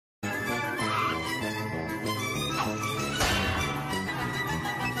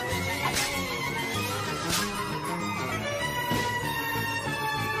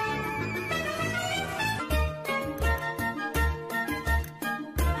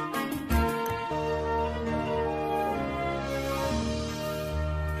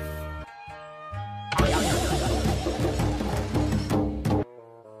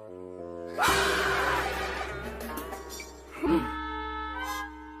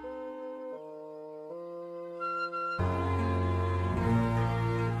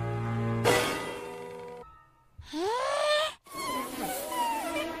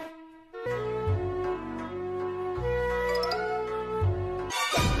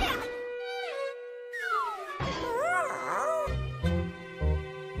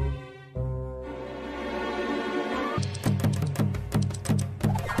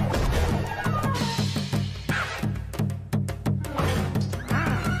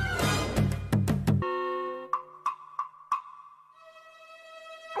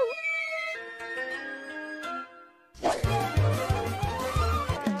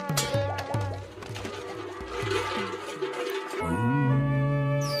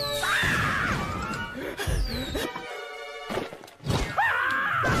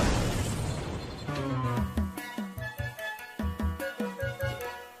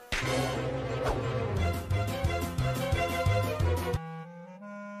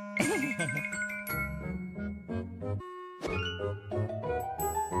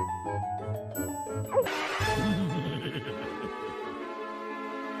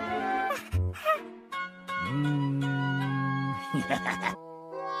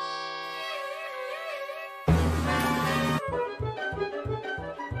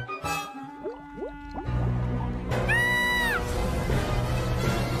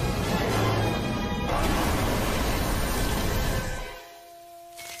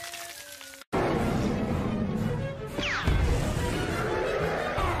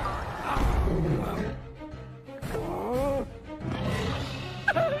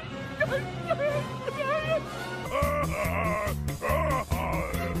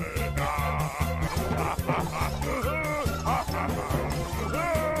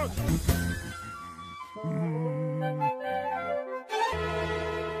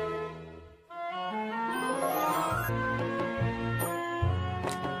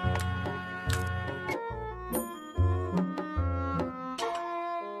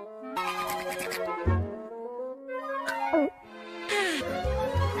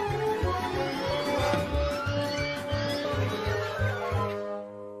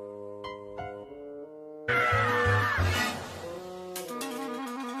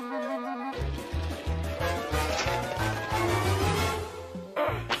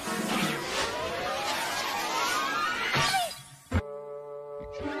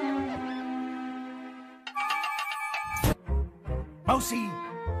Mousy,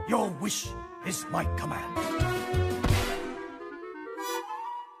 your wish is my command.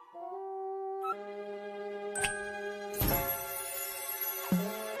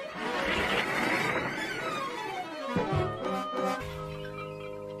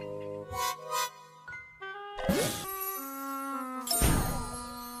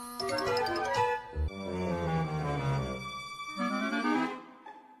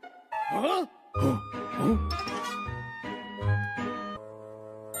 Huh?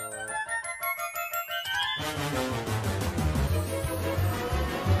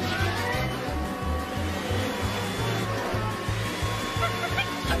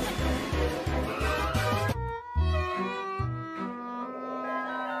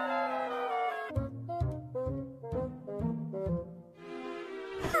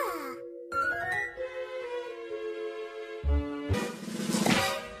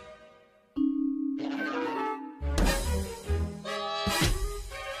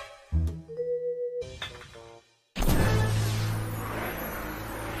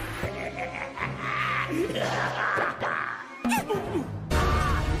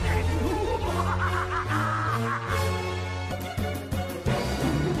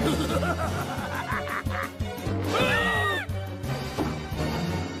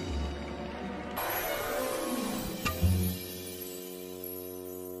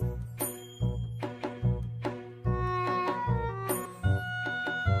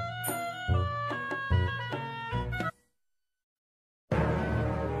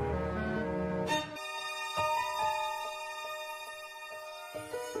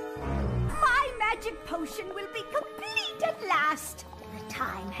 Magic potion will be complete at last. The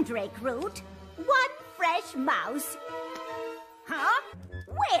time, Drake Root. One fresh mouse. Huh?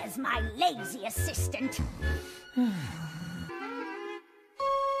 Where's my lazy assistant?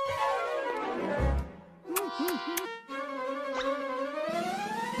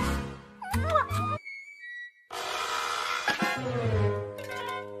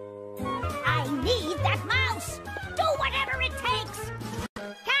 I need that mouse. Do whatever it takes.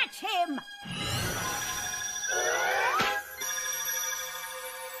 Catch him.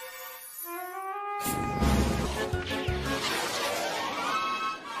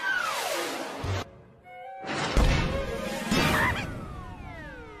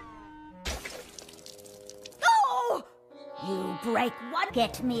 You break one,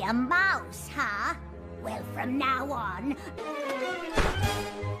 get me a mouse, huh? Well, from now on...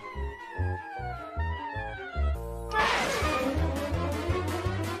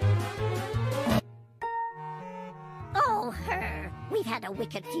 Oh, her. We've had a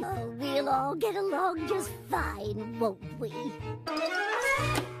wicked few... Oh, we'll all get along just fine, won't we?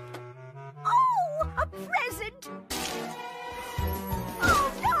 Oh, a present!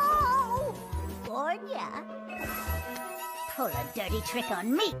 Oh, no! Warn ya. Pull a dirty trick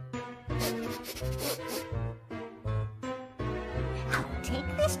on me. I'll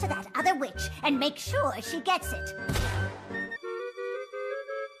take this to that other witch and make sure she gets it.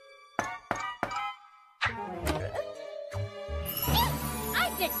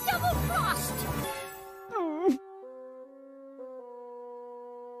 I've been double-crossed.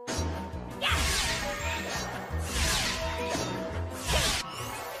 Yeah.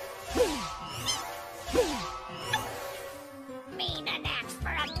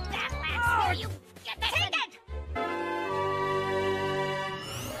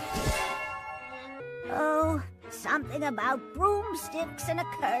 about broomsticks and a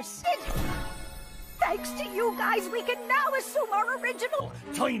curse. Thanks to you guys, we can now assume our original...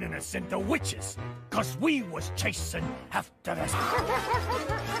 Turning us into witches, 'cause we was chasing after us.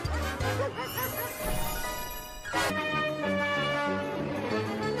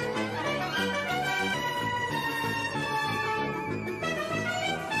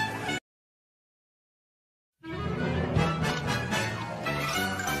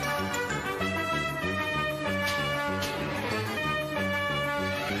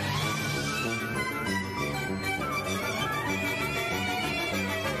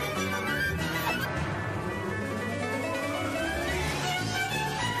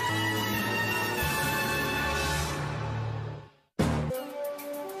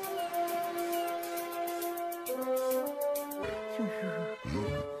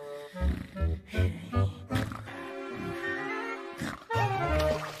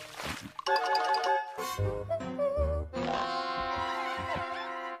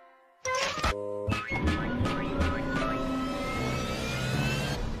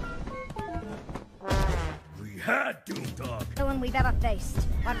 Doomdog. No one we've ever faced.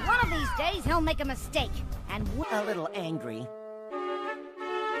 But one of these days, he'll make a mistake. And a little angry.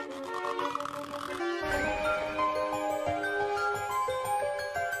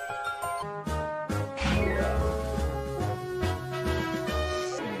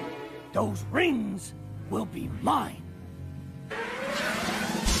 Those rings will be mine.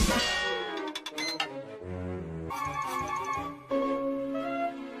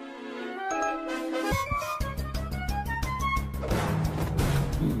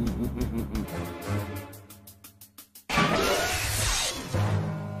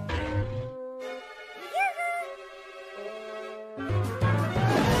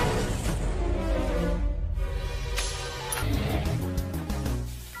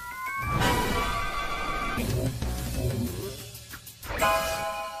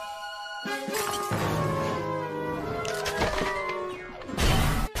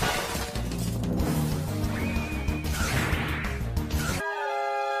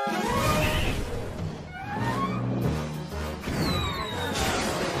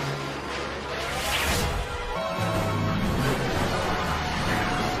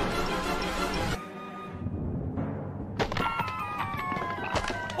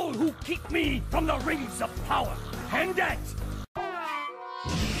 Who keep me from the rings of power, and that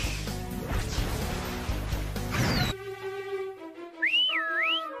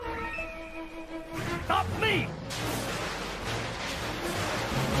stop me!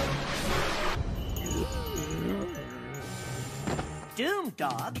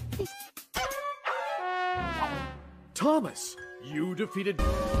 Doomdog? Thomas, you defeated...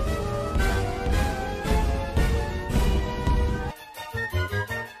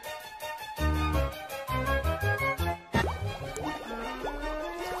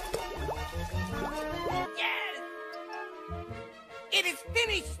 It is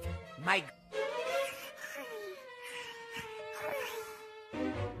finished! My...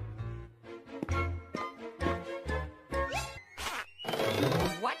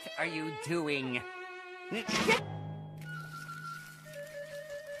 What are you doing?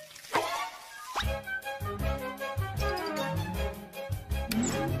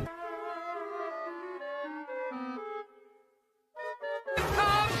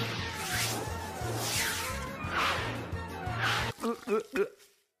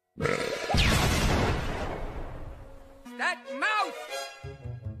 That mouse!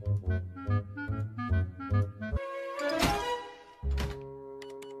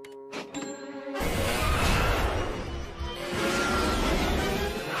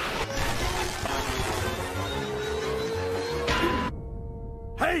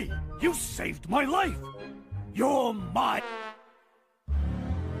 Hey, you saved my life! You're mine!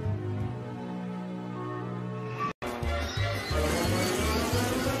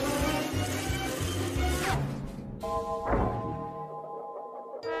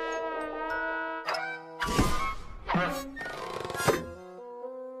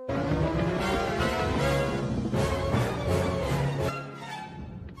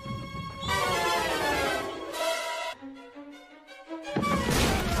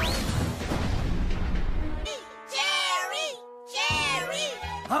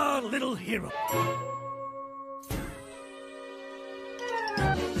 Our little hero.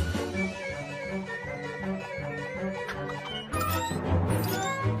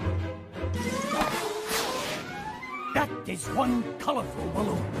 That is one colorful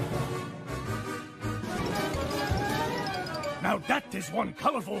balloon. Now that is one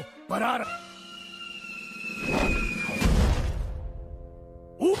colorful, but out of...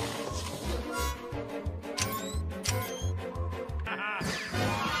 Ooh.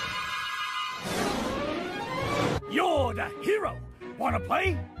 the hero. Wanna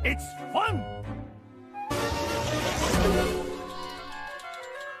play? It's fun!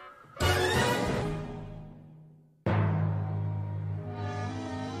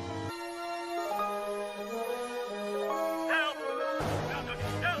 Help!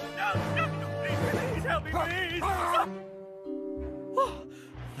 No! Please help me, please!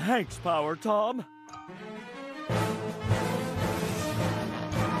 Thanks, Power Tom.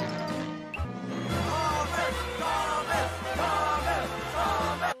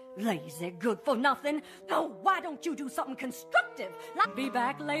 Lazy, good for nothing. Oh, why don't you do something constructive? Like be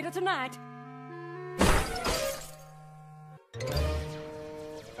back later tonight.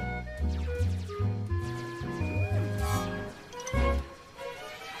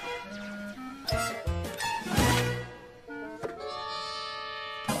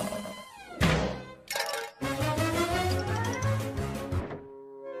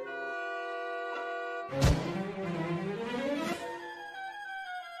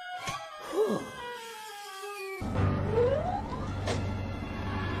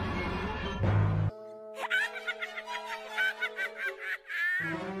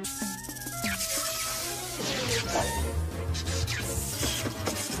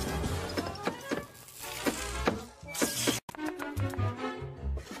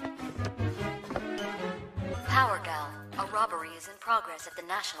 Power Gal, a robbery is in progress at the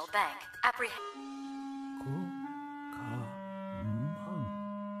National Bank.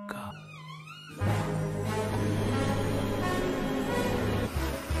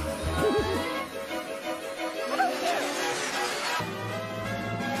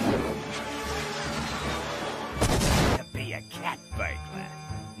 To be a cat burglar.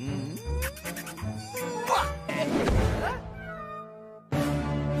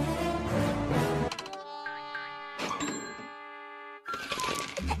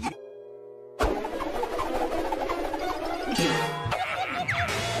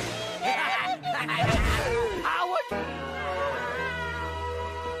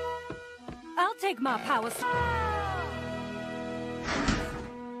 I'll take my power.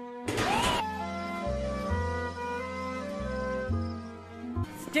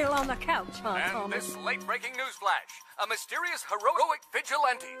 Still on the couch, huh, And Thomas? this late-breaking news flash. A mysterious heroic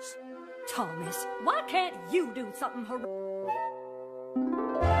vigilantes. Thomas, why can't you do something heroic?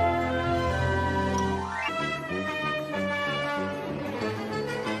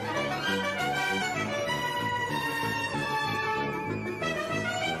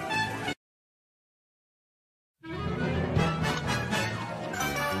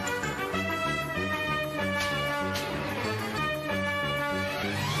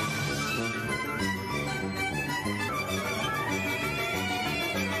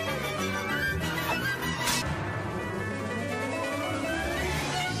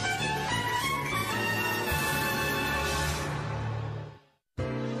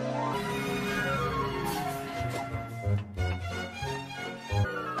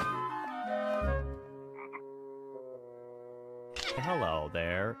 Hello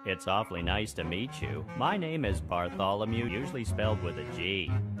there. It's awfully nice to meet you. My name is Bartholomew, usually spelled with a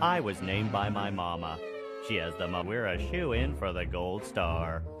G. I was named by my mama. She has we're a shoe-in for the gold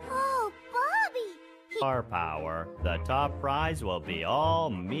star. Oh, Bobby! Star power. The top prize will be all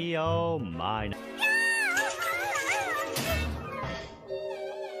me-o mine.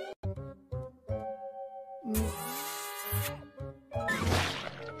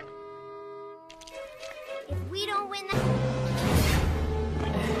 If we don't win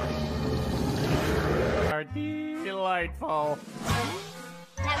Are delightful.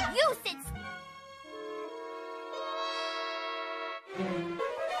 now you sit.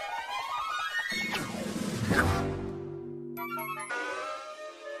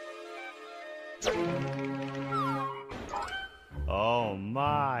 Oh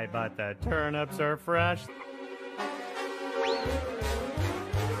my, but the turnips are fresh.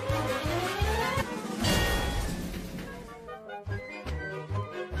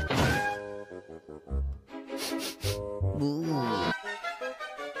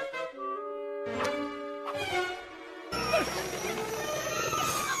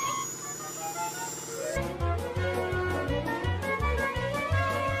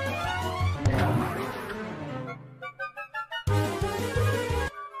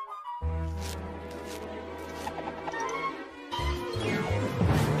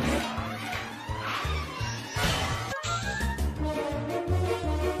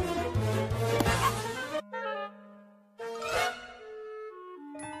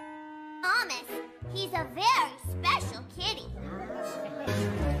 Thomas, he's a very special kitty.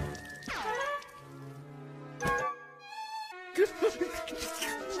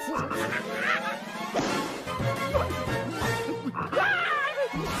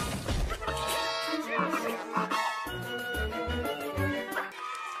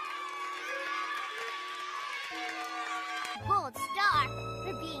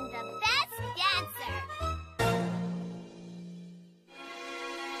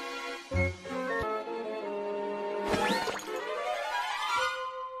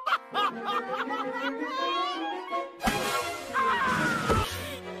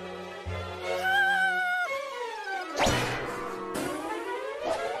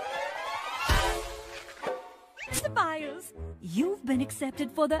 been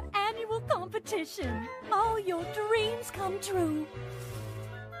accepted for the annual competition. All your dreams come true.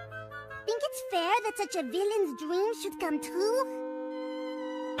 Think it's fair that such a villain's dreams should come true?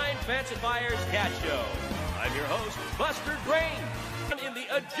 Fancifier's Cat Show. I'm your host, Buster Crane. In the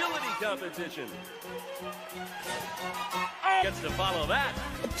agility competition. Gets to follow that.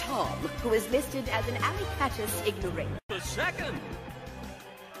 Tom, who is listed as an Alicatus ignoramus. The second.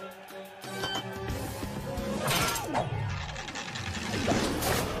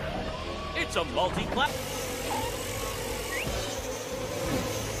 It's a multi-class.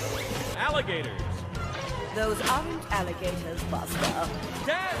 Alligators. Those aren't alligators, Buster.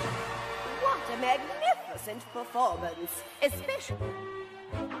 10. What a magnificent performance. Especially...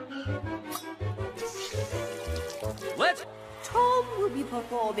 Let's... Tom will be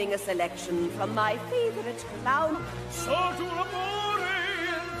performing a selection from my favorite clown... Salto l'amore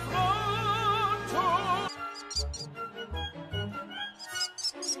in fronto.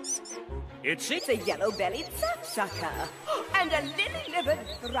 It's a yellow-bellied sapsucker and a lily-livered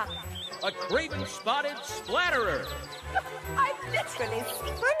thrush. A craven-spotted splatterer. I'm literally...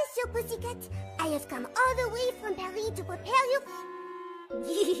 Monsieur Pussycat, I have come all the way from Paris to prepare you...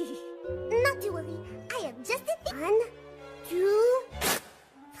 Not to worry, I have just a thing. 1, 2,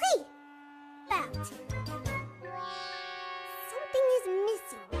 3. Out. Something is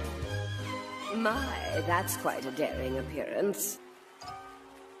missing. My, that's quite a daring appearance.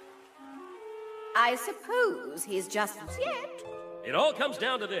 I suppose he's just yet. It all comes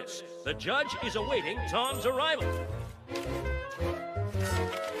down to this. The judge is awaiting Tom's arrival.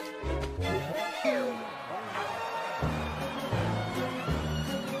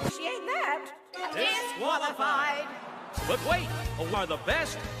 Appreciate that. Disqualified. But wait, who are the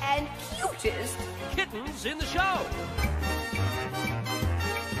best and cutest kittens in the show?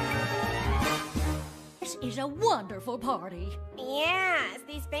 This is a wonderful party. Yes,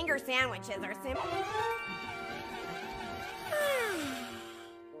 these finger sandwiches are simple.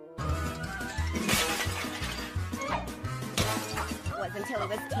 Was until it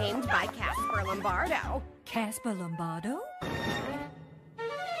was tamed by Casper Lombardo. Casper Lombardo?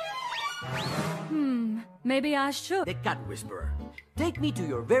 Maybe I should. The Cat Whisperer. Take me to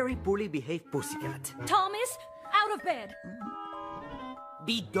your very poorly behaved pussycat. Thomas, out of bed.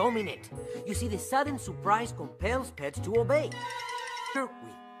 Be dominant. You see, the sudden surprise compels pets to obey. With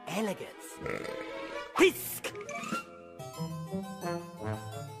elegance. Whisk!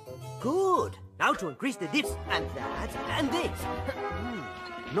 Good. Now to increase the this, and that, and this.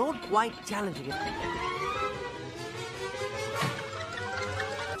 Not quite challenging it.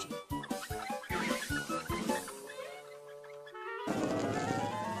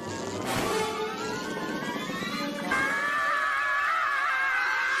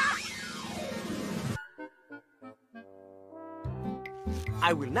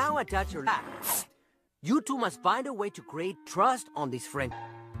 I will now attach your laps. You two must find a way to create trust on this friend.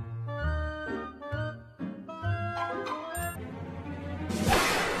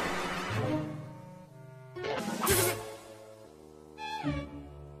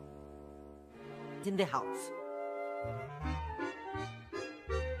 In the house.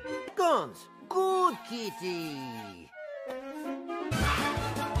 Guns! Good kitty!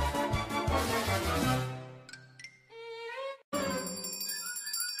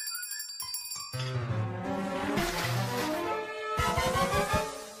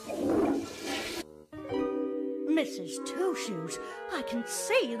 Mrs. Two Shoes, I can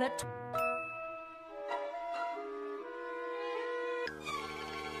see that...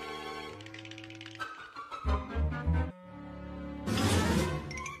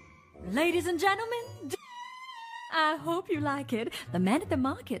 Ladies and gentlemen, I hope you like it. The man at the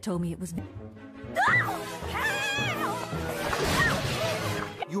market told me it was...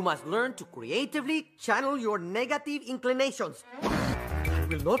 You must learn to creatively channel your negative inclinations. I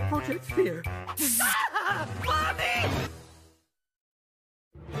will not project fear. Mommy!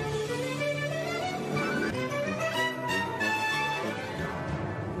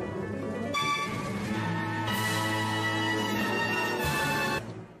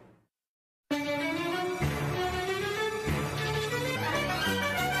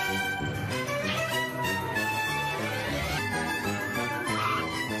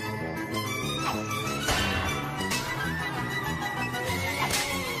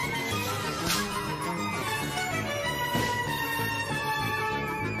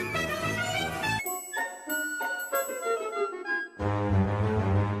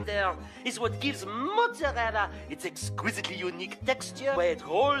 Is what gives mozzarella its exquisitely unique texture, where it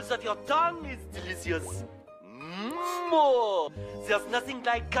rolls off your tongue is delicious. more. There's nothing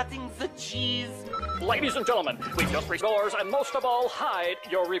like cutting the cheese. Ladies and gentlemen, we just reached doors and most of all, hide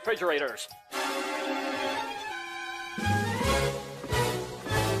your refrigerators.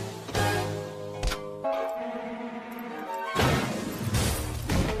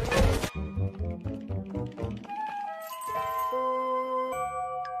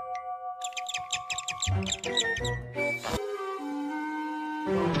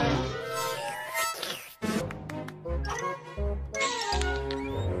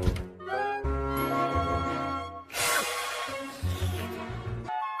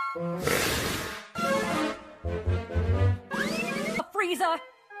 Freezer!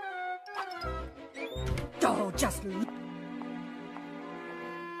 Oh, just...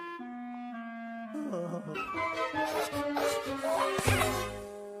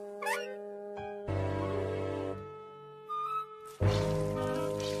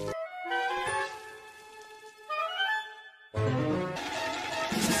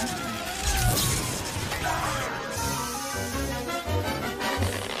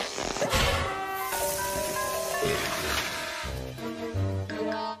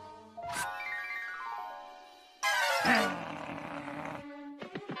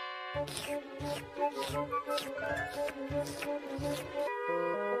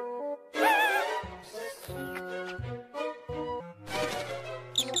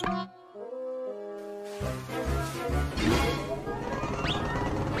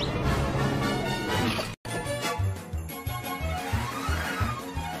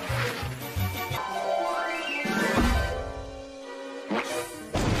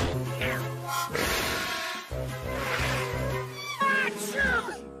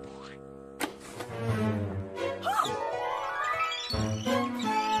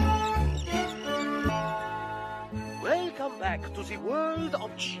 Welcome back to the world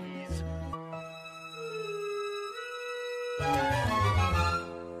of cheese.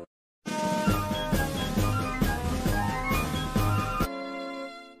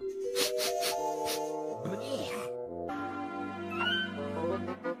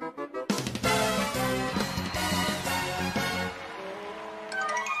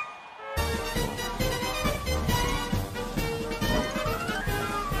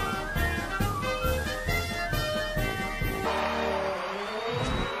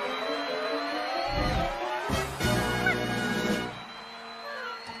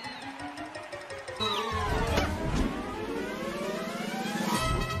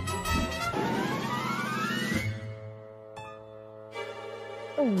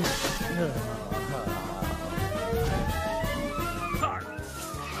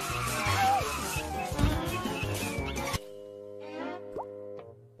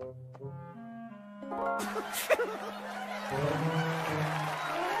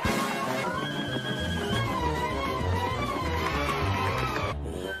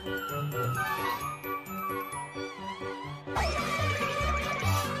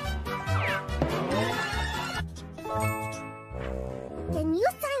 Can you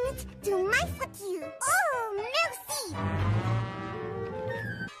sign it to my foot? Oh, merci!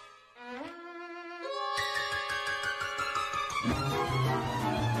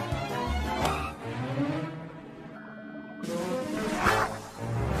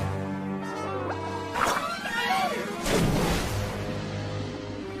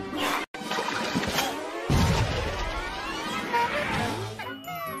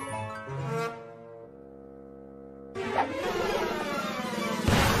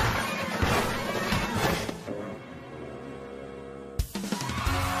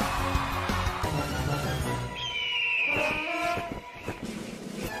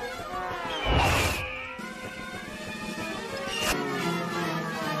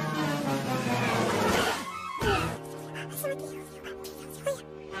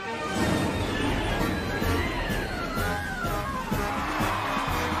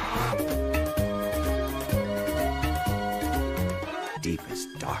 Deepest,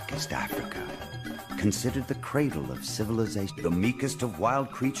 darkest Africa, considered the cradle of civilization. The meekest of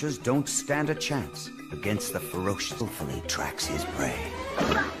wild creatures don't stand a chance against the ferocious. Skillfully tracks his prey.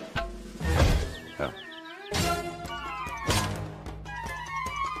 Oh.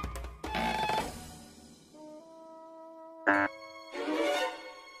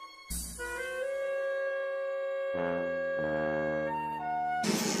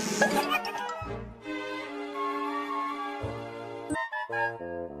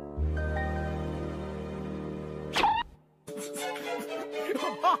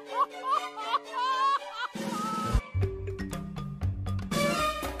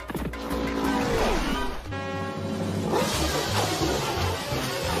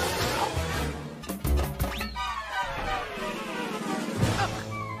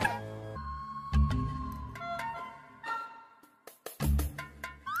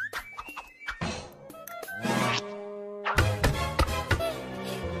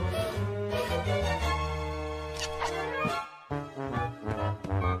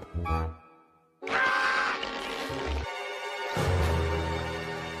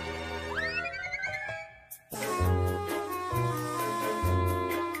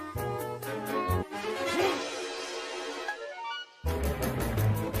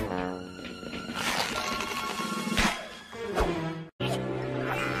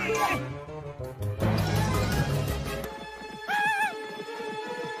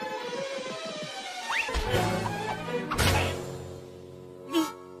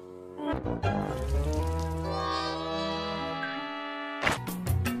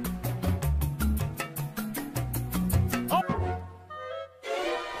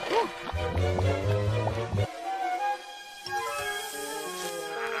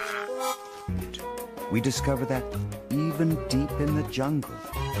 We discover that even deep in the jungle,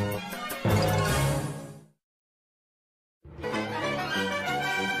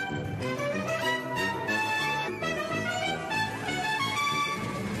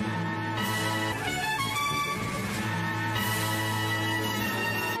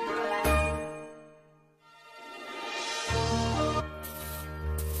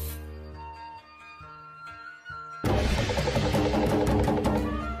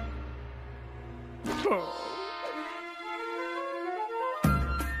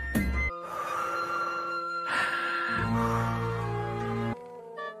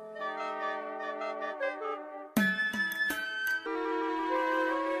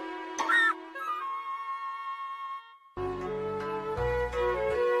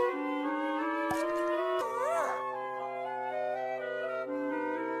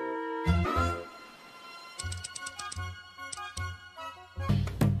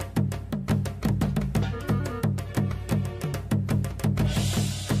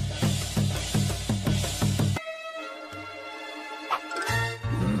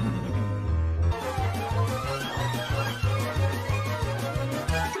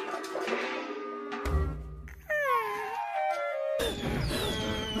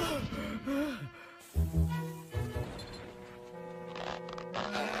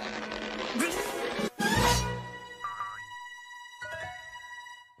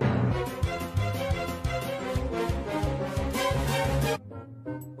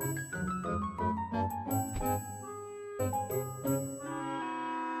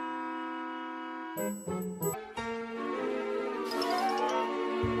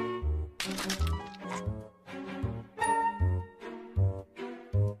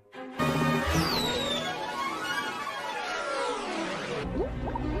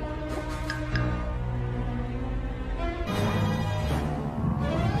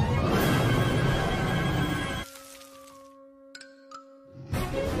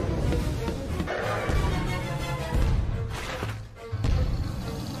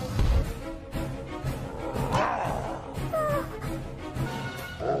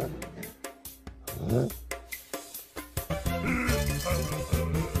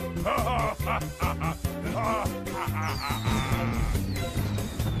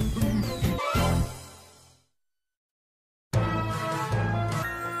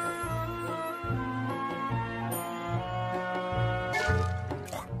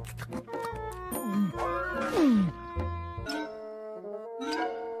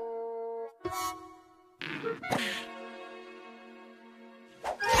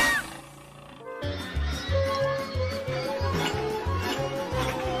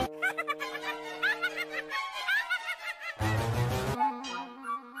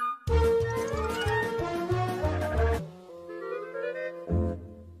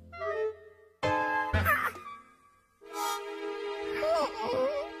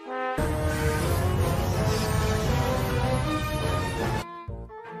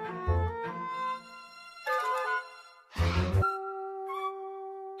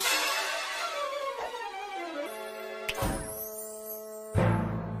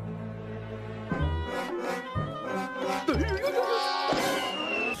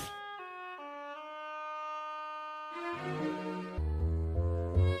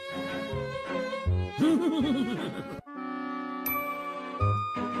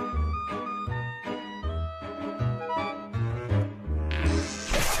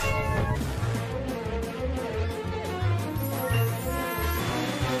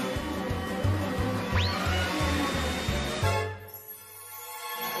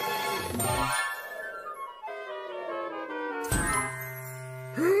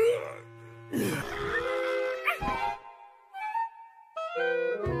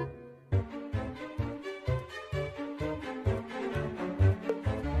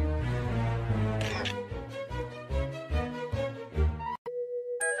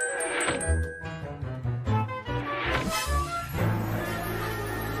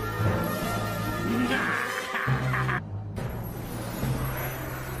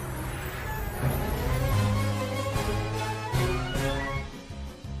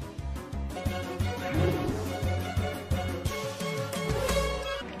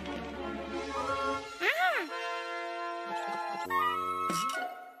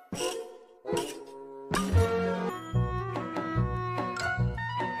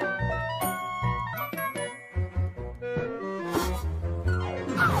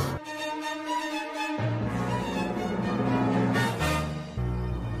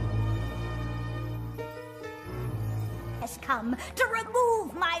 Has come to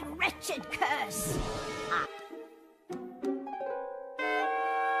remove my wretched curse.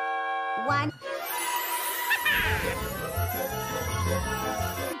 One.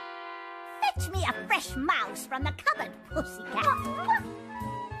 Fetch me a fresh mouse from the cupboard, pussycat.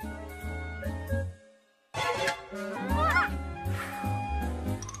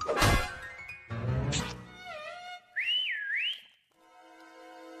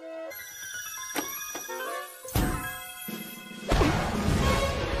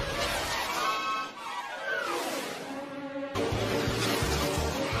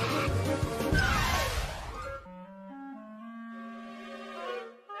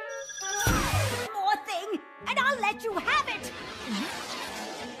 You have it!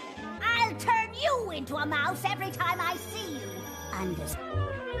 I'll turn you into a mouse every time I see you.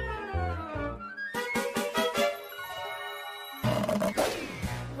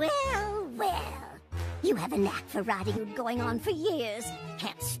 Well. You have a knack for riding going on for years.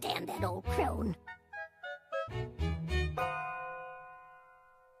 Can't stand that old crone.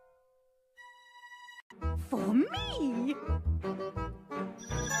 For me?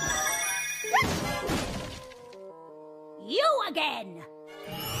 You again!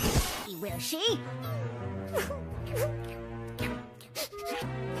 Will she?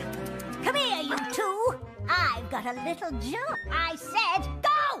 Come here, you two! I've got a little job. I said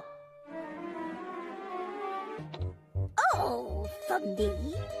go! Oh, for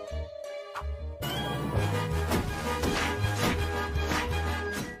me?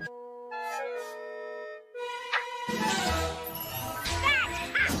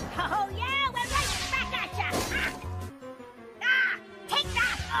 Oh, yeah, we're right back at ya! Take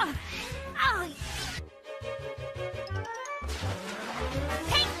that!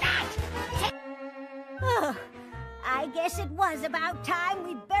 Take that! Oh, I guess it was about time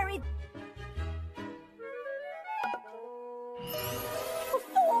we buried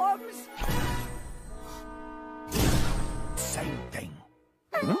forms. Same thing.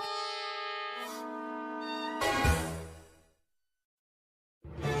 Huh?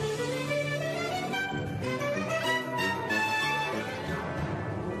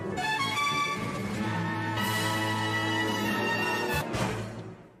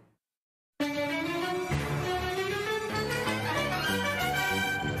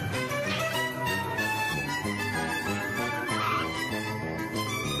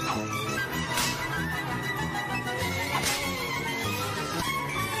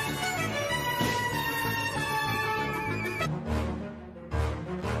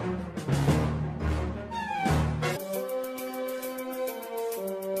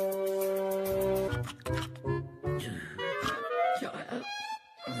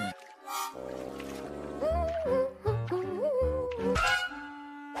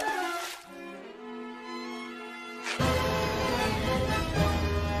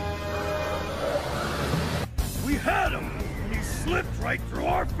 We had him! He slipped right through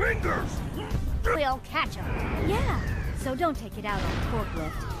our fingers! We'll catch him. Yeah, so don't take it out on the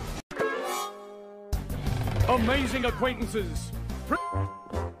forklift. Amazing acquaintances!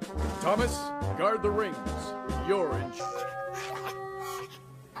 Thomas, guard the rings. You're in charge.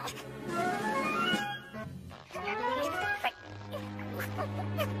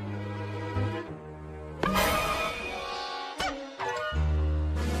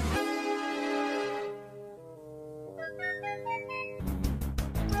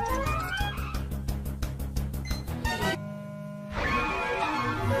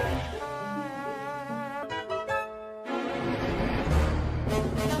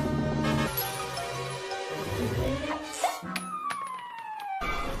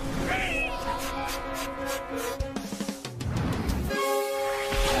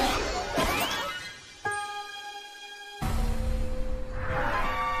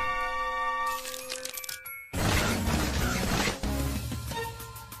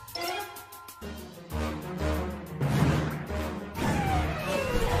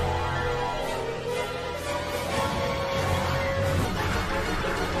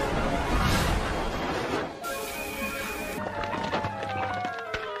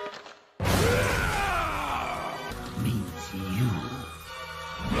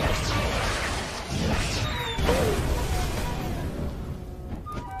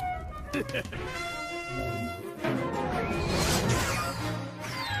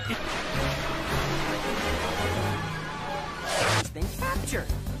 He's been captured.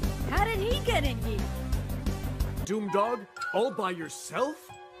 How did he get in here? Doomdog, all by yourself?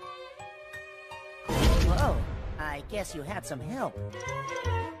 Whoa, I guess you had some help.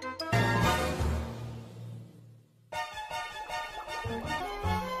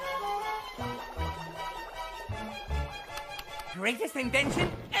 greatest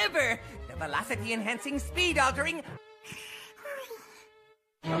invention ever! The velocity-enhancing, speed-altering...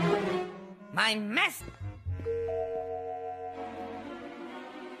 My mess...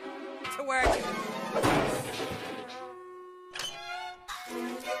 to work.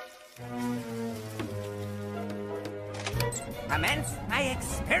 Commence my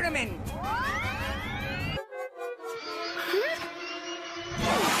experiment.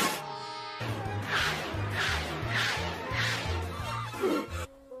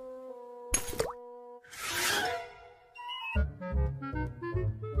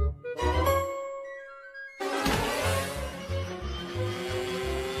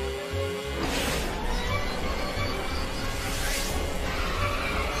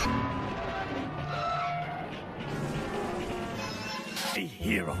 A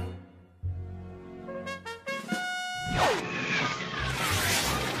hero.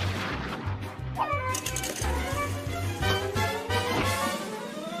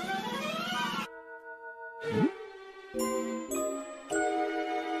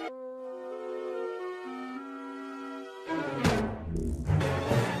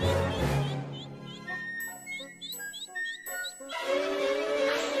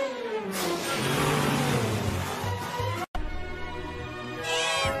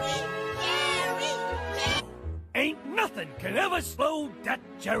 Ain't nothing can ever slow that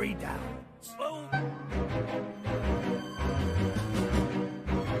Jerry down. Slow.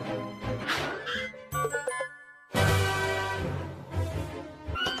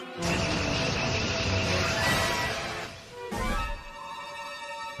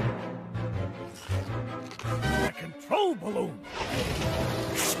 A control balloon.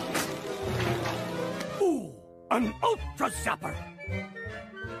 Ooh, an ultra zapper.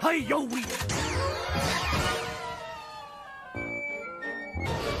 Hi-yo-wee.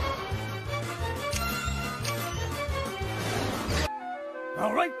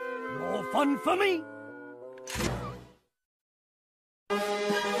 All right, more fun for me.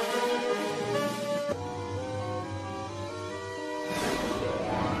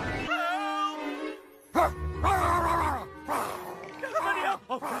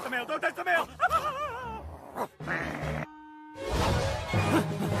 Oh, touch the mail! Don't touch the mail!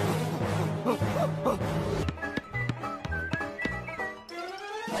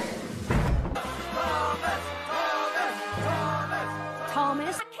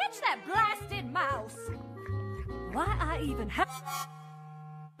 Thomas, catch that blasted mouse! Why I even have...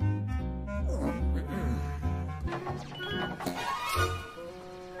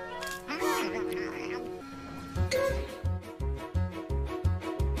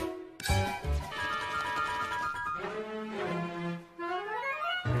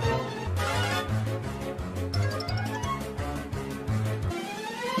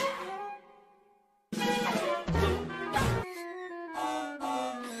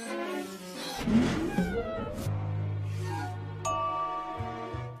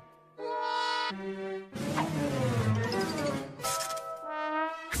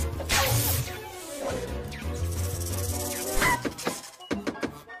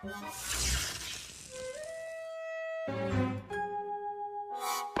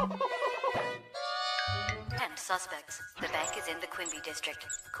 And suspects. The bank is in the Quimby district.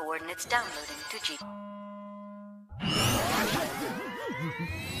 Coordinates downloading to G.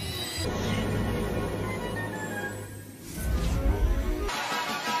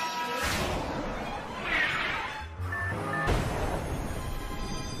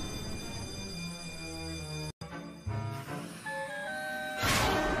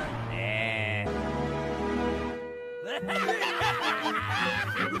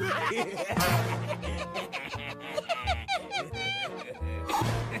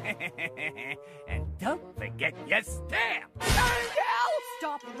 And don't forget your stamp.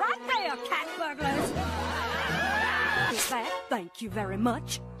 Stop right there, cat burglars! With that, thank you very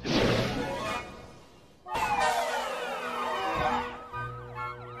much. The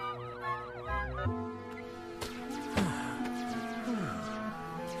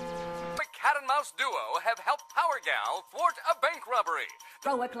Cat and Mouse duo have helped Power Gal thwart a bank robbery.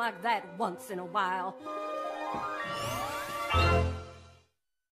 Heroic like that once in a while.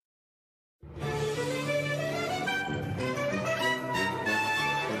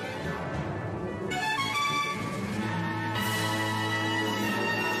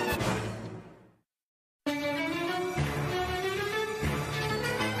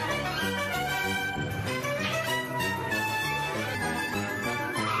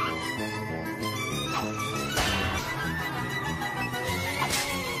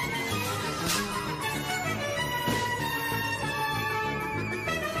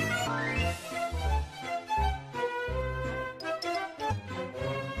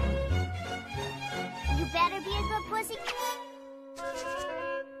 Pussy.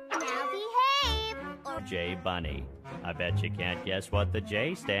 Now behave. Or J Bunny. I bet you can't guess what the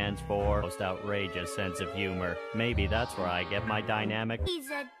J stands for. Most outrageous sense of humor. Maybe that's where I get my dynamic. he's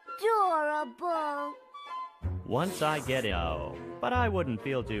adorable. Once I get it, oh. But I wouldn't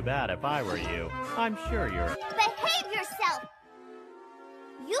feel too bad if I were you. I'm sure you're... Behave yourself.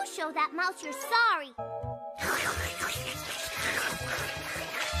 You show that mouse you're sorry.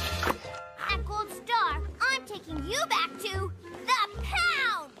 At Gold Star, I'm taking you back to the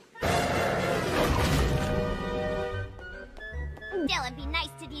pound. Still, and be nice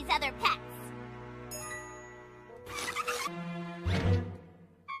to these other pets.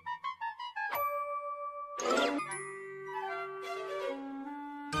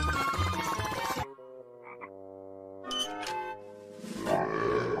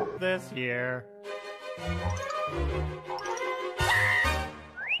 This year.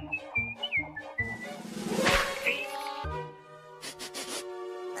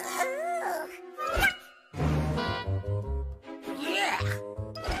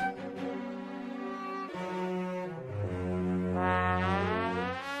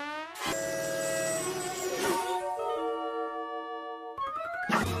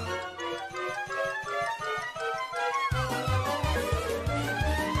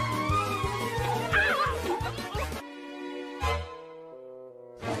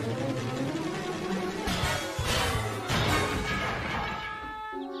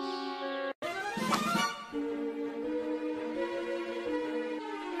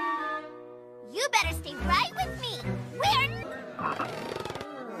 You better stay right with me.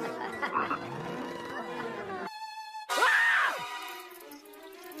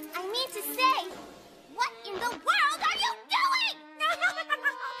 I mean to say, what in the world are you doing?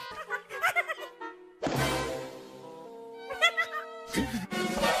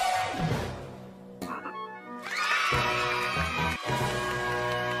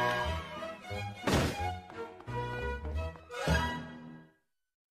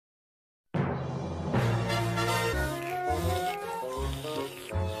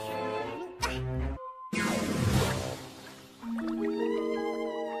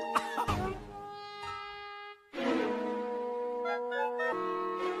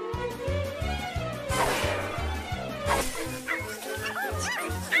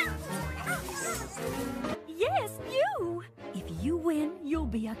 Yes, you! If you win, you'll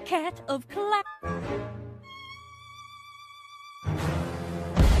be a cat of clap.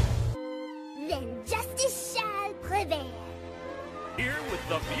 Then justice shall prevail. Here with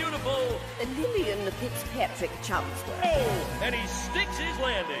the beautiful Lillian Fitzpatrick Chancellor. Oh, and he sticks his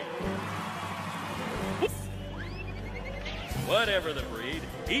landing. Whatever the breed,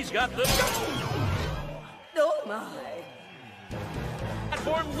 he's got the Oh my.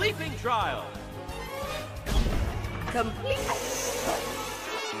 platform leaping trial. Complete.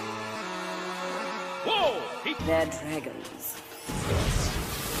 Whoa! They're dragons.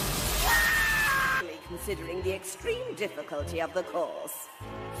 Considering the extreme difficulty of the course.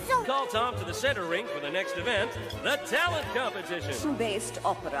 Call Tom to the center ring for the next event, the talent competition. Based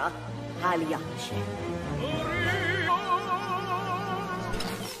opera, Pagliacci.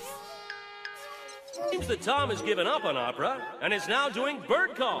 Seems that Tom has given up on opera and is now doing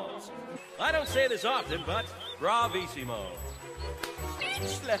bird calls. I don't say this often, but bravissimo.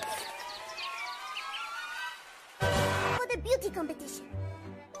 Speechless. For the beauty competition.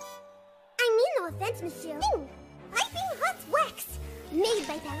 I mean no offense, monsieur. Piping hot wax, made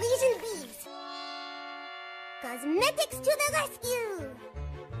by Parisian bees. Cosmetics to the rescue.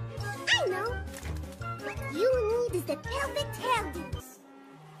 I know. What you need is the perfect hairdo.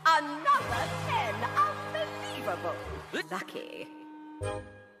 Another 10. Unbelievable. Lucky.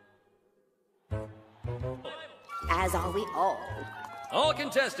 As are we all. All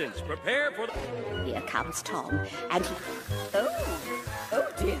contestants, prepare for the... Here comes Tom, and he... Oh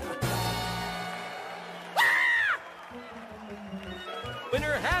dear.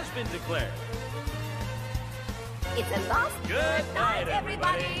 Winner has been declared. It's a loss. Good night,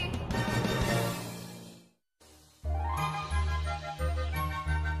 everybody.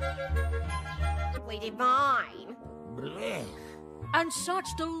 Divine. And such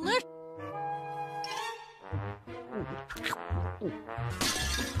delicious.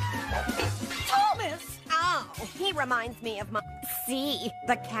 Thomas! Oh, he reminds me of my... See,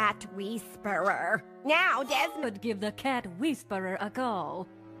 the cat whisperer. Now, Desmond... Give the cat whisperer a call.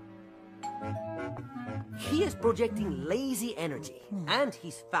 He is projecting lazy energy, and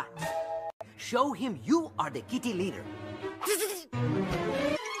he's fat. Show him you are the kitty leader.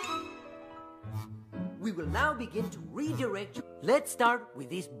 We will now begin to redirect you. Let's start with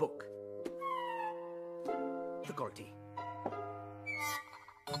this book. difficulty.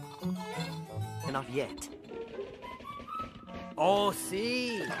 Enough yet. Oh,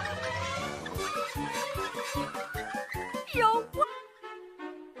 see. Yo, what?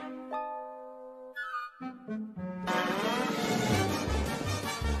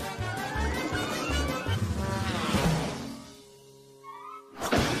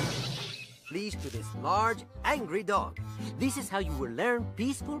 Please to this large, angry dog. This is how you will learn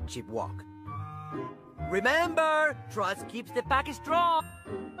peaceful chip walk. Remember, trust keeps the pack strong.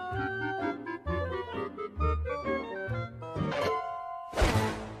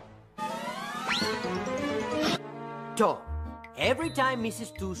 Tom, every time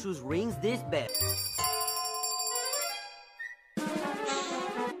Mrs. Tussus rings this bell,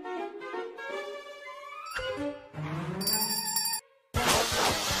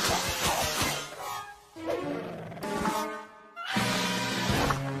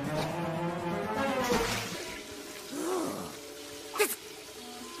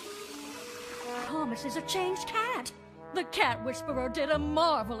 Thomas is a changed cat. The Cat Whisperer did a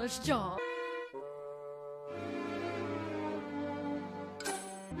marvelous job.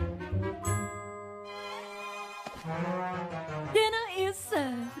 Dinner is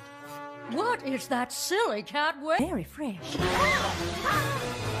served. What is that silly cat with? Very fresh.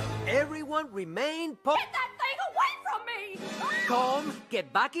 everyone remain Get that thing away from me! calm,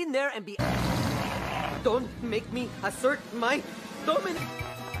 get back in there and be... Don't make me assert my dominance.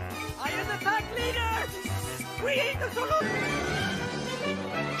 I am the pack leader! Create the solution!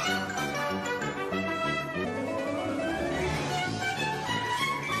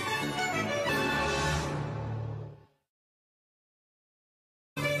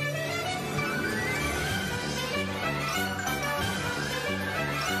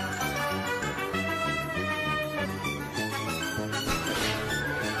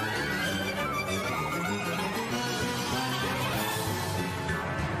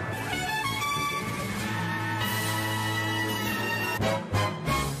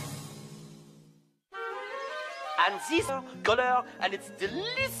 And this color and its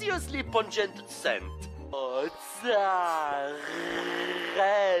deliciously pungent scent. Mozzarella.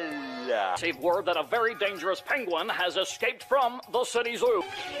 Received word that a very dangerous penguin has escaped from the city zoo.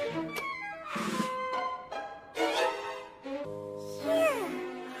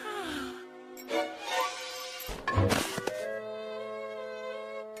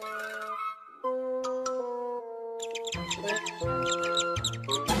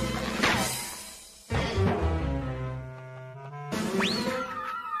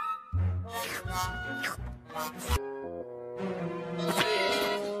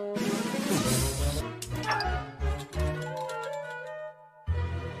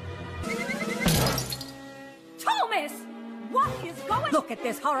 Thomas! What is going... Look at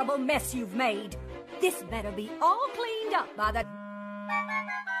this horrible mess you've made. This better be all cleaned up by the...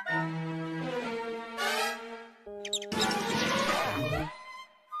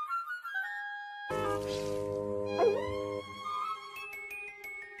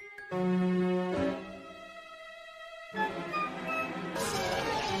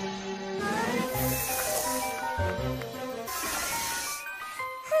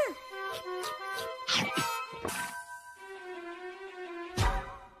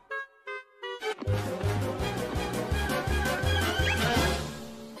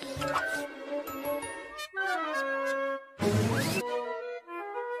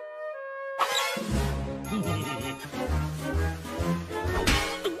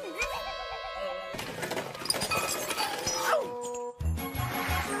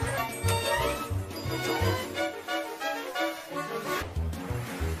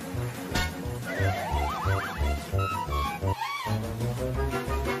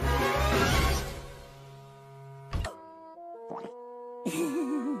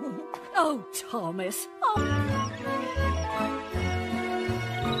 Oh, Thomas. Oh.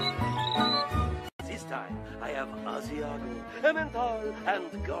 This time, I have Asiago, Emmental,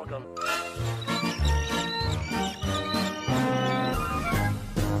 and Gorgon.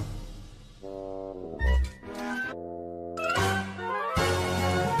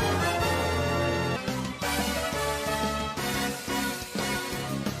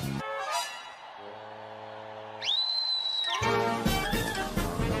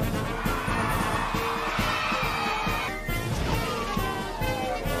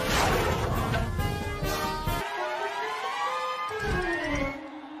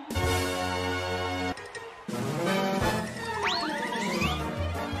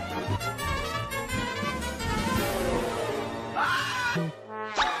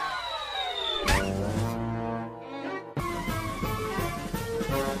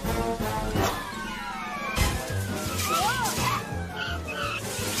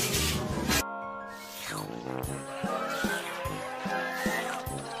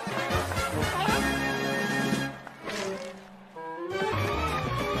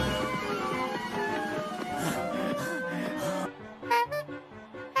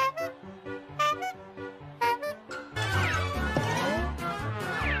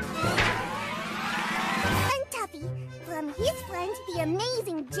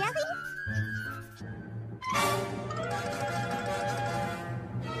 some jelly?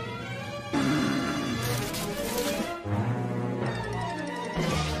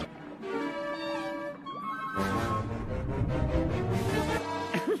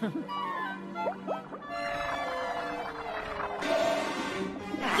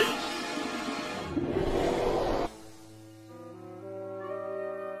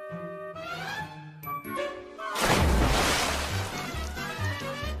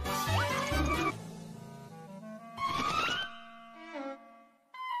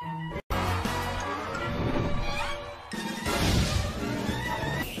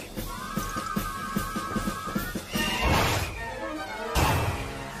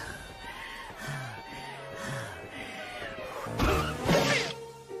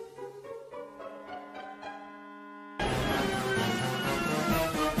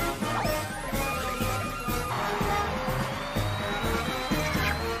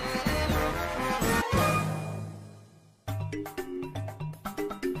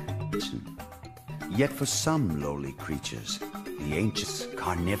 Yet for some lowly creatures, the ancient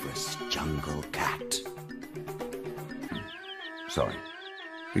carnivorous jungle cat. Sorry.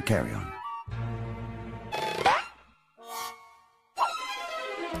 You carry on.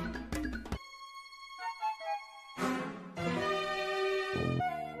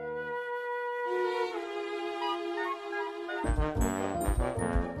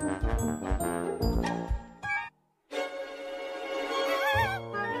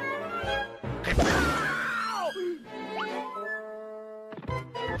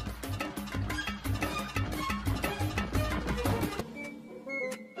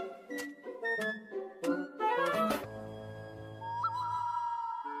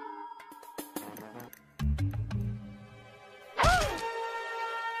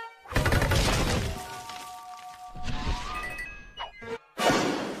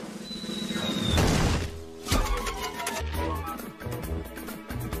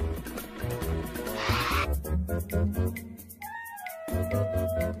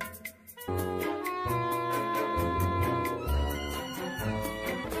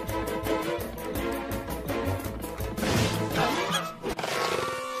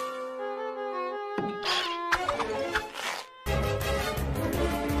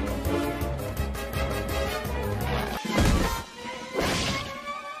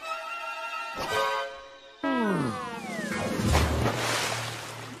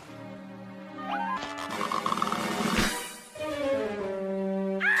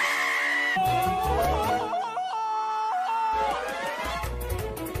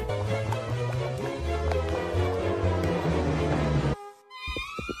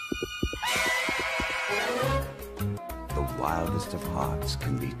 Wildest of hearts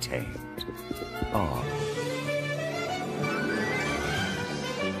can be tamed. Oh.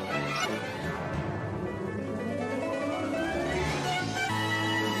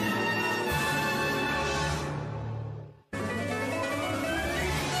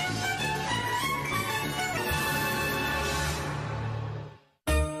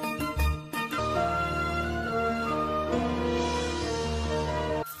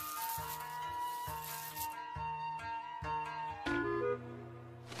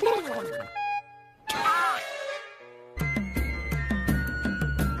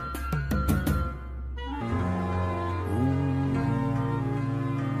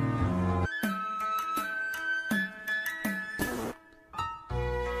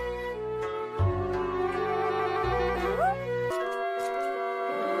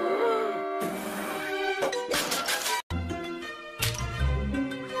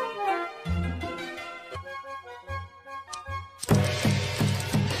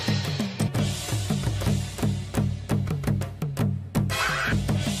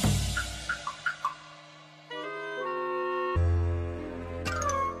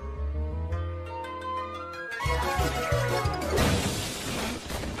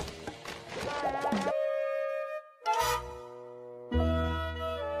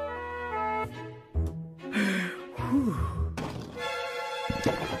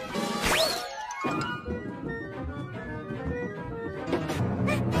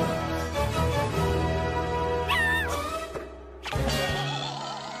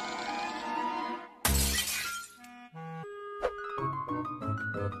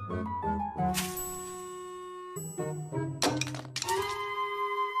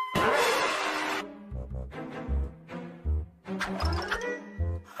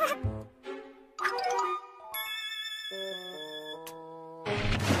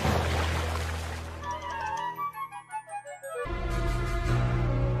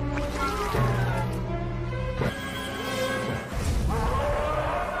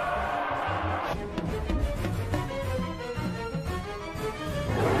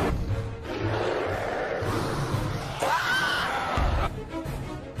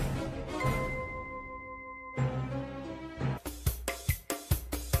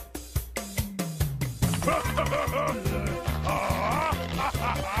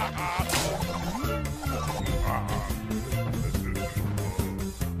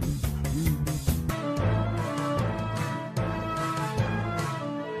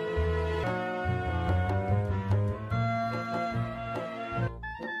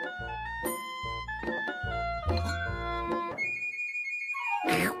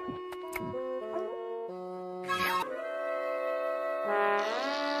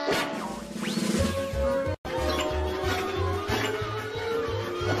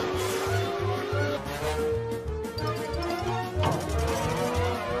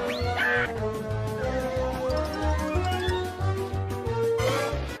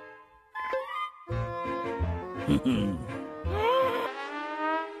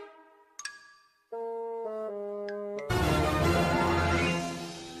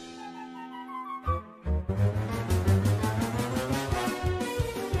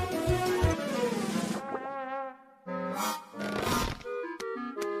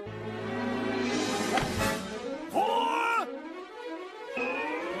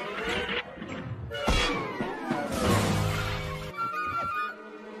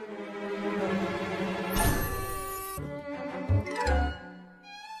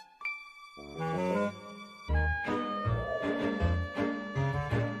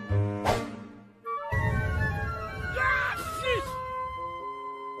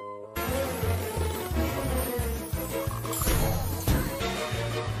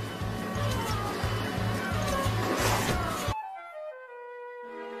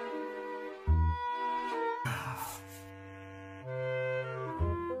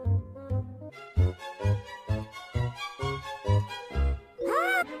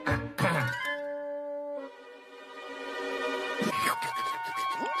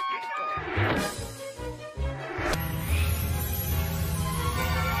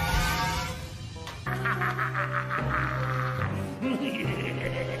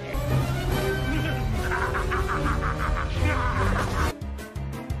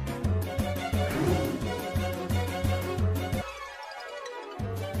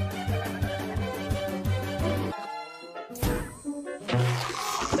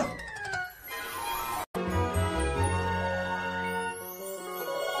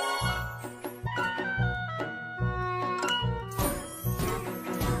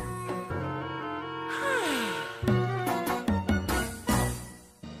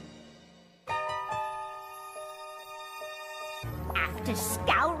 After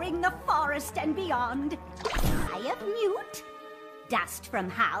scouring the forest and beyond, eye of newt, dust from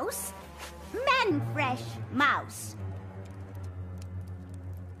house, men fresh mouse.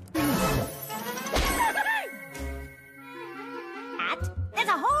 There's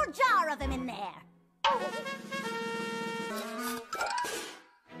a whole jar of them in there.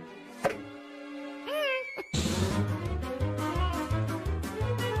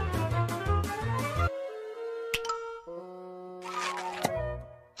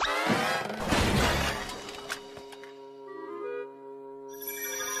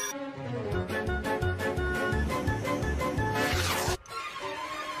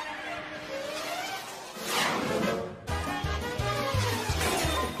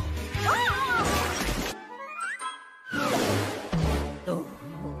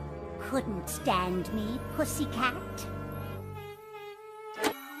 Couldn't stand me, pussycat.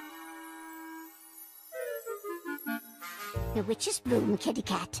 The witch's broom, kitty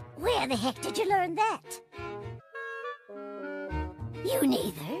cat. Where the heck did you learn that? You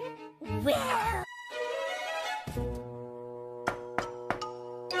neither? Well...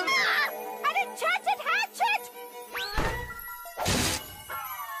 An enchanted hatchet!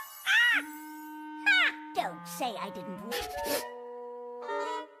 Don't say I didn't...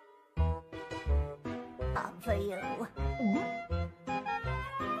 for you.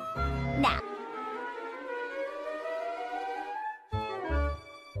 Now,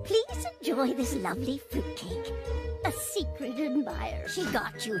 please enjoy this lovely fruitcake. A secret admirer. She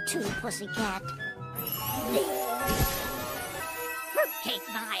got you too, pussycat. Fruitcake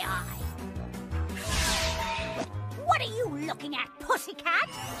my eye. What are you looking at, pussycat?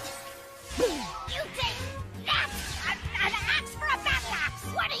 You think that's an axe for a battle axe?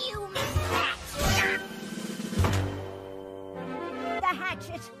 What do you mean?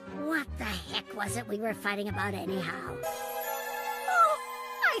 Hatchet. What the heck was it we were fighting about anyhow? Oh,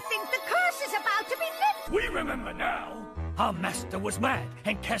 I think the curse is about to be lifted. We remember now. Our master was mad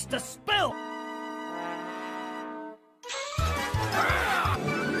and cast a spell.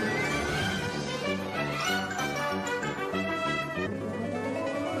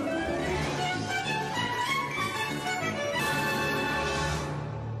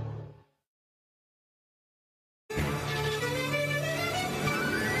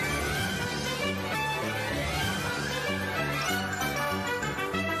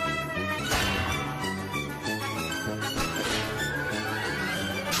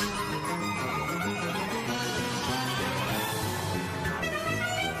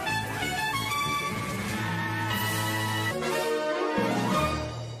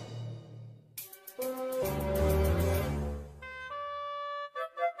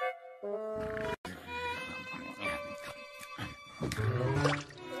 Doomdog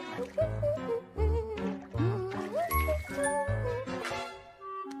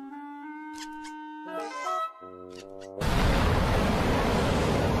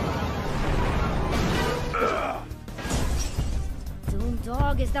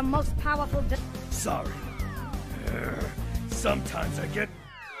is the most powerful. Sorry. Sometimes I get.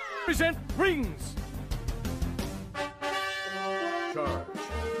 Present rings! Charge.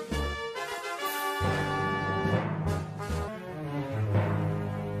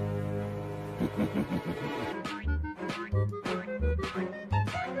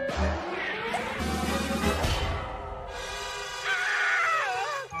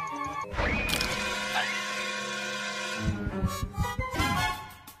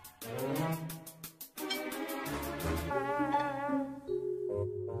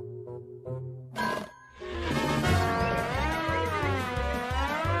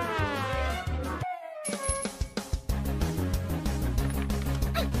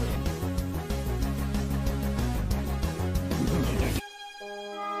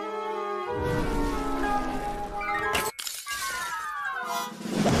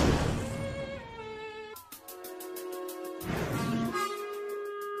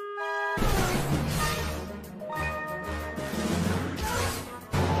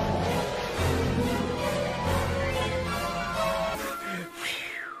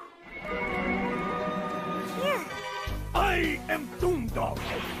 I am Doomdog,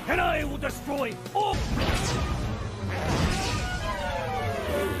 and I will destroy all.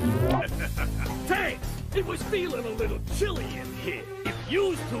 Thanks! It was feeling a little chilly in here. If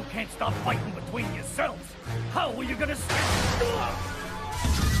you two can't stop fighting between yourselves, how are you gonna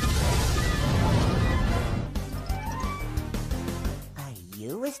Are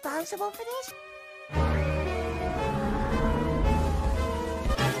you responsible for this?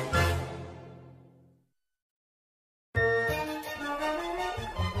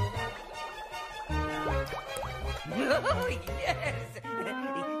 Oh, yes!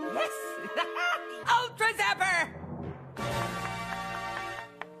 Yes! Ultra Zapper!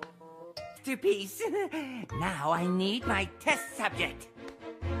 Masterpiece. Now I need my test subject.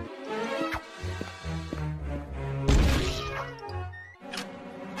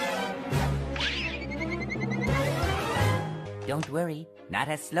 Don't worry, not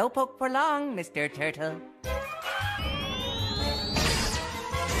a slowpoke for long, Mr. Turtle.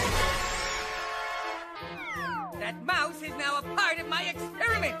 That mouse is now a part of my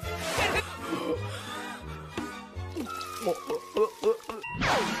experiment!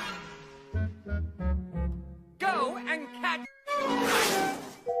 Go and catch...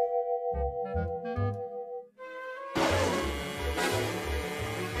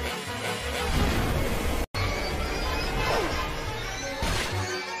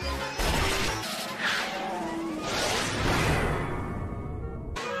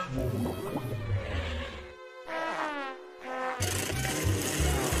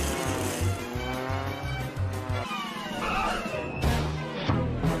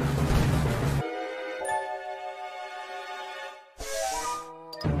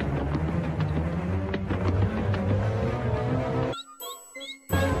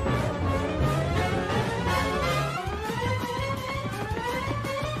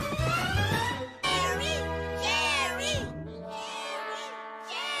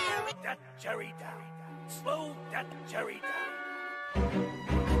 that Jerry down? Slow that Jerry down.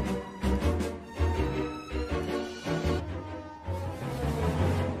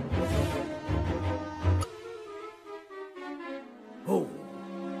 Oh.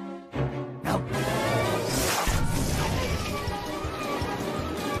 Now.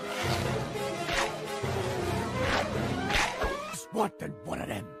 What than one of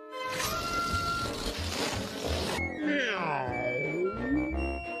them?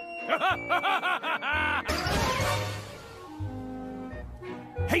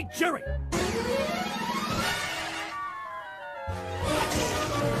 Hey, Jerry!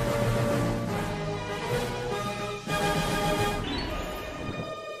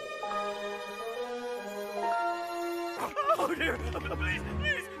 Oh, dear! Please,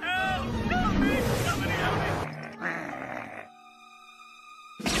 please, help! Help me! Somebody help me!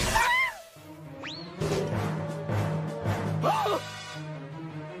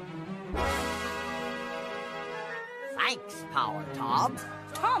 Thanks, Power Tom.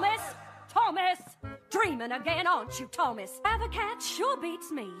 Thomas! Thomas! Dreaming again, aren't you, Thomas? Have a cat sure beats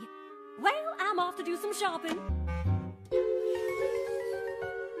me. Well, I'm off to do some shopping.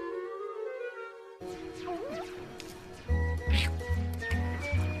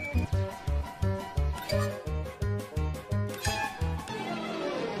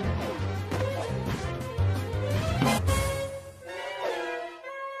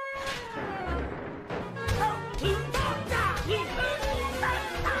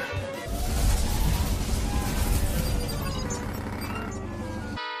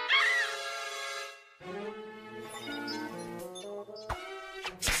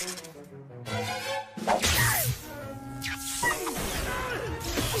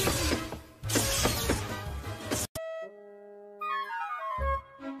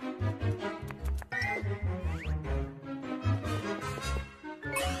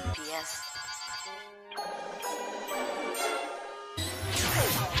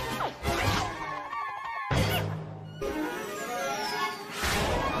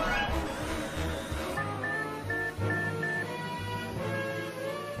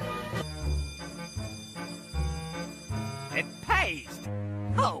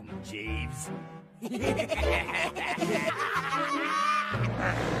 Jeeves.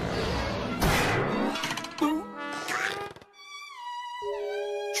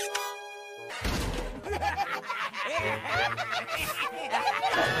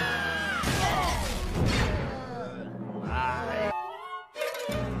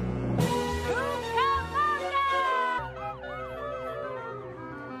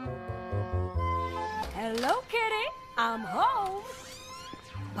 Hello, Kitty. I'm home.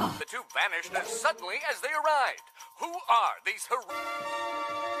 The two vanished as suddenly as they arrived. Who are these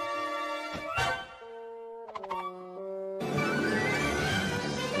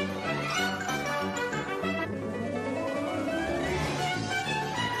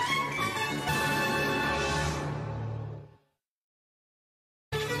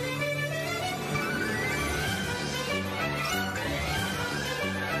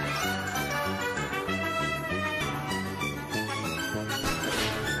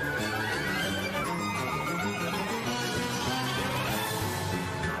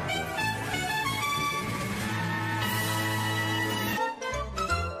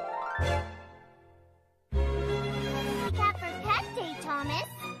Cat for Pet Day, Thomas.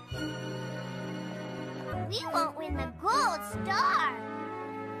 We won't win the gold star.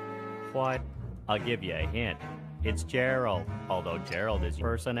 What? I'll give you a hint. It's Gerald, although Gerald is your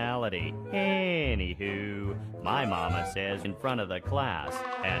personality. Anywho, my mama says in front of the class,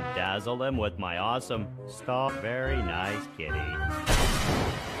 and dazzle them with my awesome star. Very nice, kitty.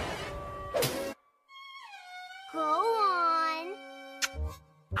 Go on.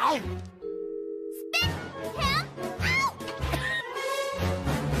 Spit him out!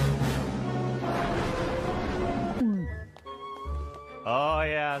 Oh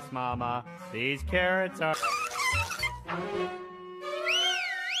yes, mama. These carrots are...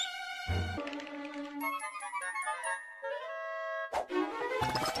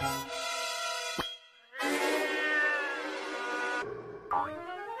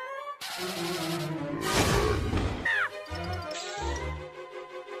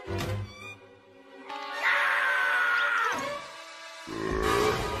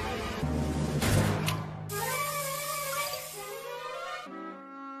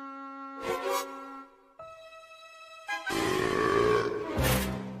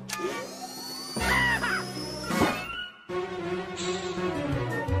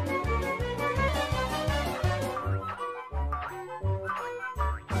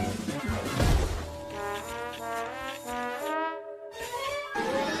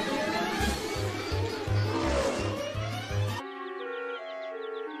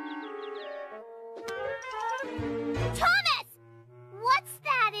 Thomas! What's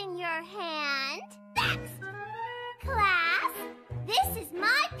that in your hand? Next! Class, this is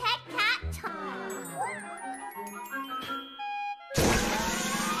my pet cat, Tom.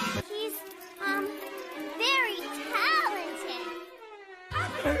 He's, very talented.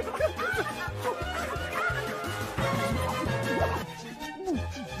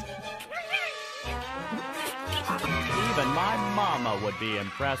 Even my mama would be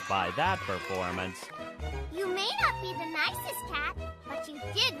impressed by that performance. You may not be the nicest cat, but you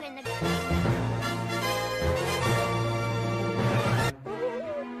did win the...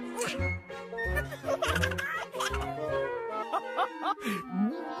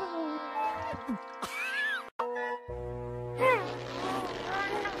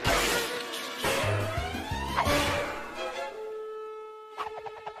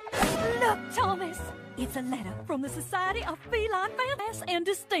 Look, Thomas. It's a letter from the Society of Feline Fantasy and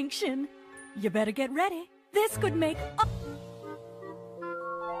Distinction. You better get ready. This could make...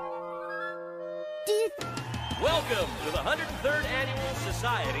 Welcome to the 103rd Annual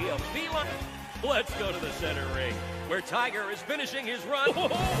Society of Feline... Let's go to the center ring, where Tiger is finishing his run. Oh,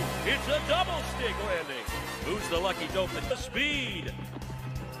 it's a double stick landing. Who's the lucky dope at the speed?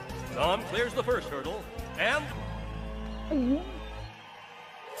 Tom clears the first hurdle, and...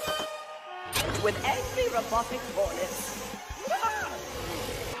 With angry robotic hornets.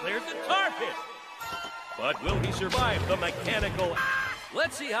 Clears the tar pit. But will he survive the mechanical...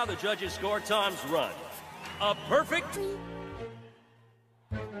 Let's see how the judges score Tom's run. A perfect...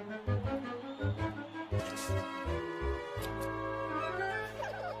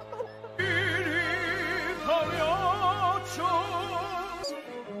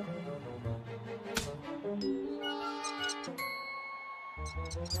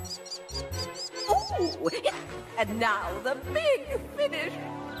 Ooh, and now the big finish.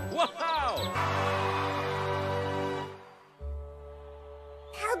 Wow!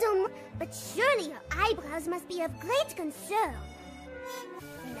 Pardon, but surely your eyebrows must be of great concern.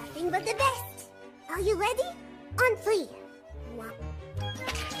 Nothing but the best. Are you ready? On 3. 1.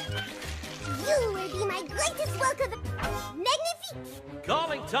 You will be my greatest work of the... Magnifique!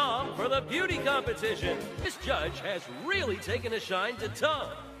 Calling Tom for the beauty competition. This judge has really taken a shine to Tom.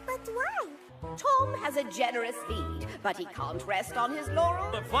 But why? Tom has a generous lead, but he can't rest on his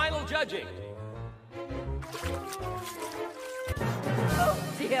laurels. The final judging. Oh,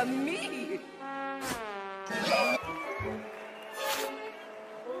 dear me!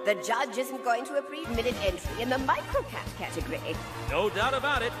 The judge isn't going to approve minute entry in the microcat category. No doubt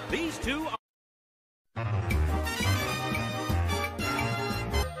about it, these two are...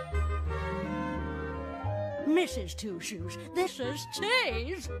 Mrs. Two Shoes, this is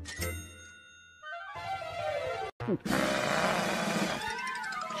cheese.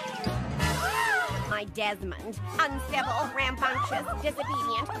 My Desmond, uncivil, rambunctious,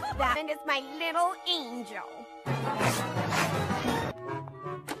 disobedient. That is my little angel.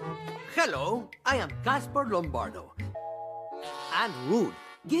 Hello, I am Caspar Lombardo. And rude.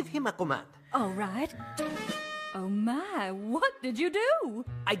 Give him a command. All right. Oh my, what did you do?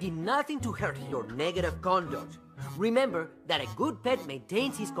 I did nothing to hurt your negative conduct. Remember that a good pet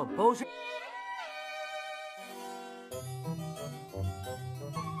maintains his composure.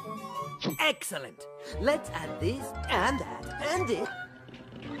 Excellent. Let's add this and that and this.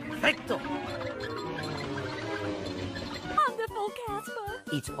 Perfecto. Wonderful, Casper.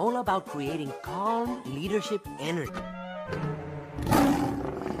 It's all about creating calm leadership energy.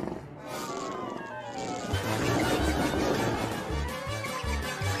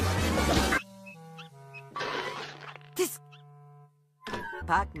 This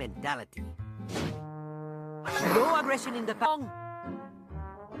pack mentality. No aggression in the pack.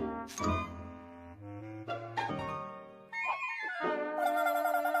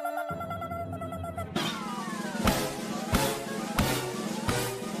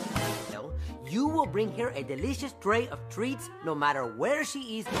 You will bring her a delicious tray of treats no matter where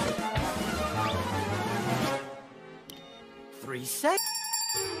she is. 3 seconds.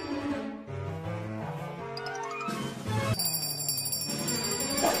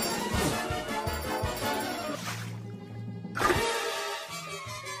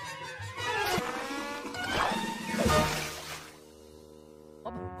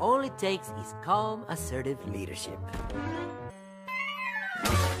 All it takes is calm, assertive leadership.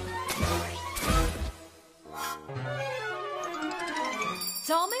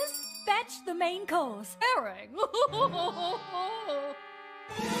 Thomas, fetch the main course. Herring.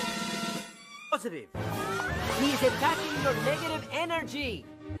 Positive. He is attacking your negative energy.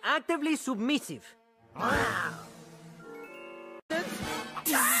 Actively submissive. Wow.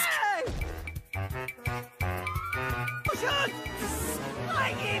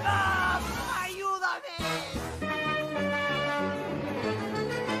 I give up! ¡Ayúdame!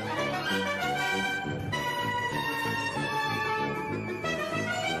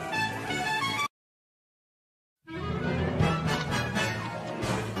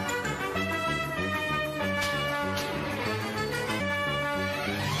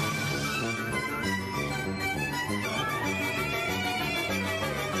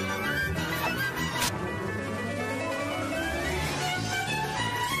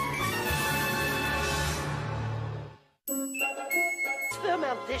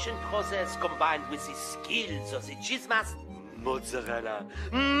 Fermentation process combined with the skills of the cheese master. Mozzarella.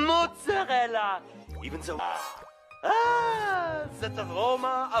 Mozzarella! Even the... that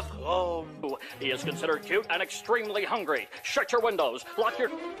aroma of Rome. He is considered cute and extremely hungry. Shut your windows. Lock your...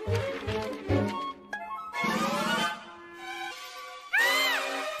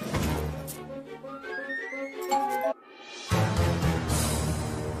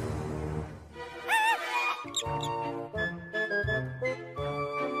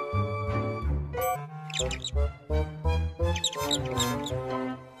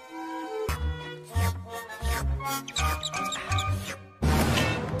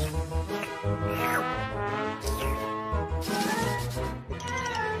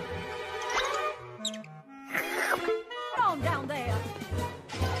 On down there.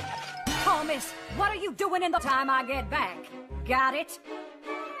 Thomas, what are you doing in the time I get back? Got it?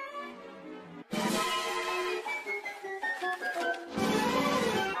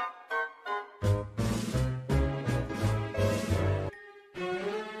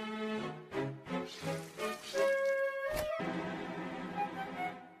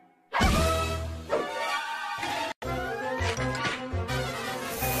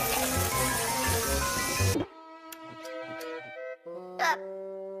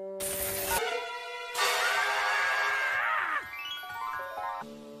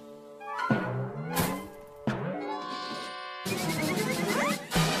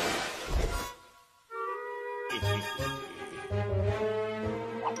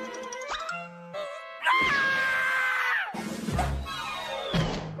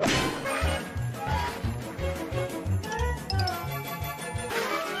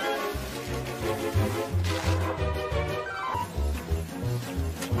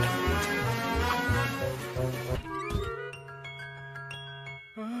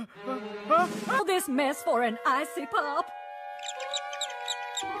 All this mess for an icy pop?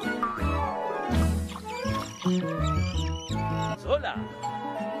 Hola.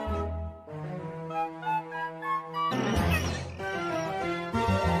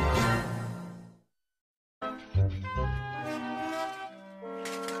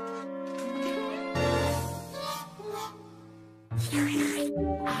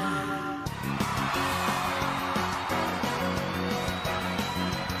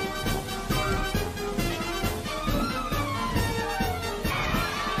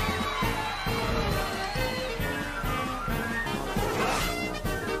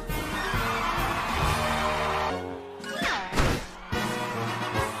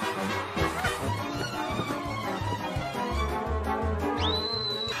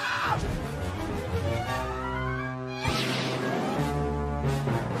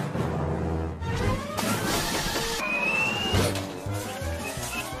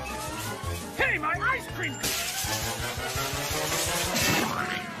 Hey, my ice cream!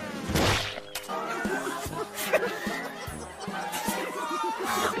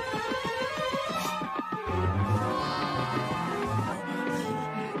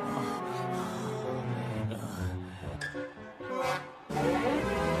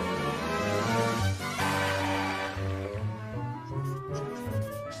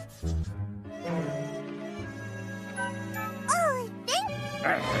 Oh, thank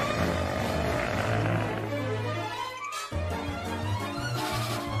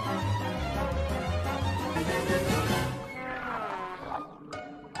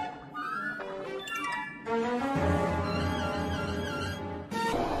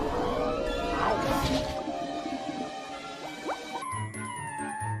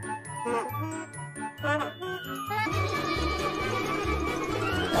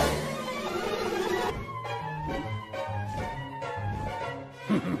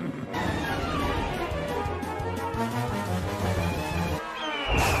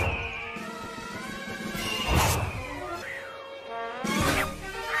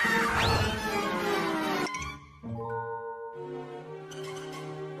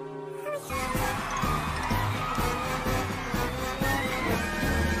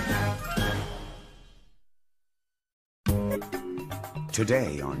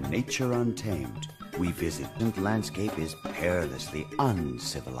Today on Nature Untamed, we visit the landscape is perilously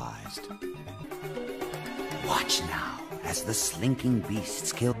uncivilized. Watch now as the slinking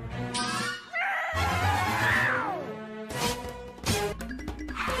beasts kill.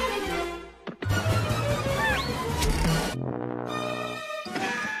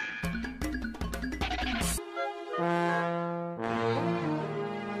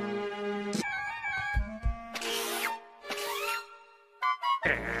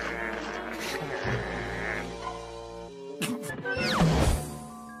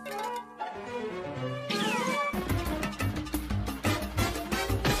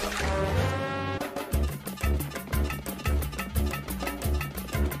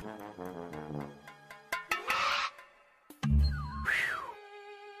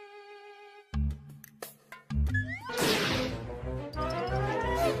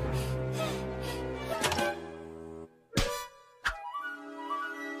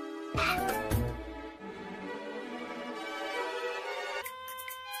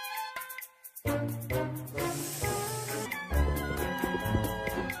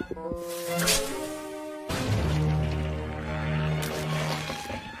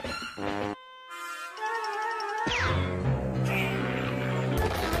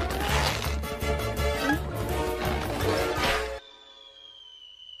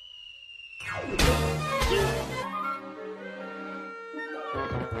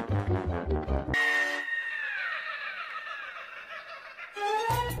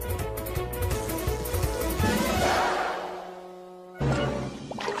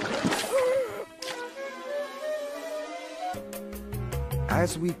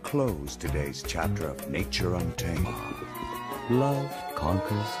 As we close today's chapter of Nature Untamed, love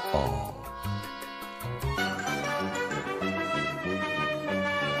conquers all.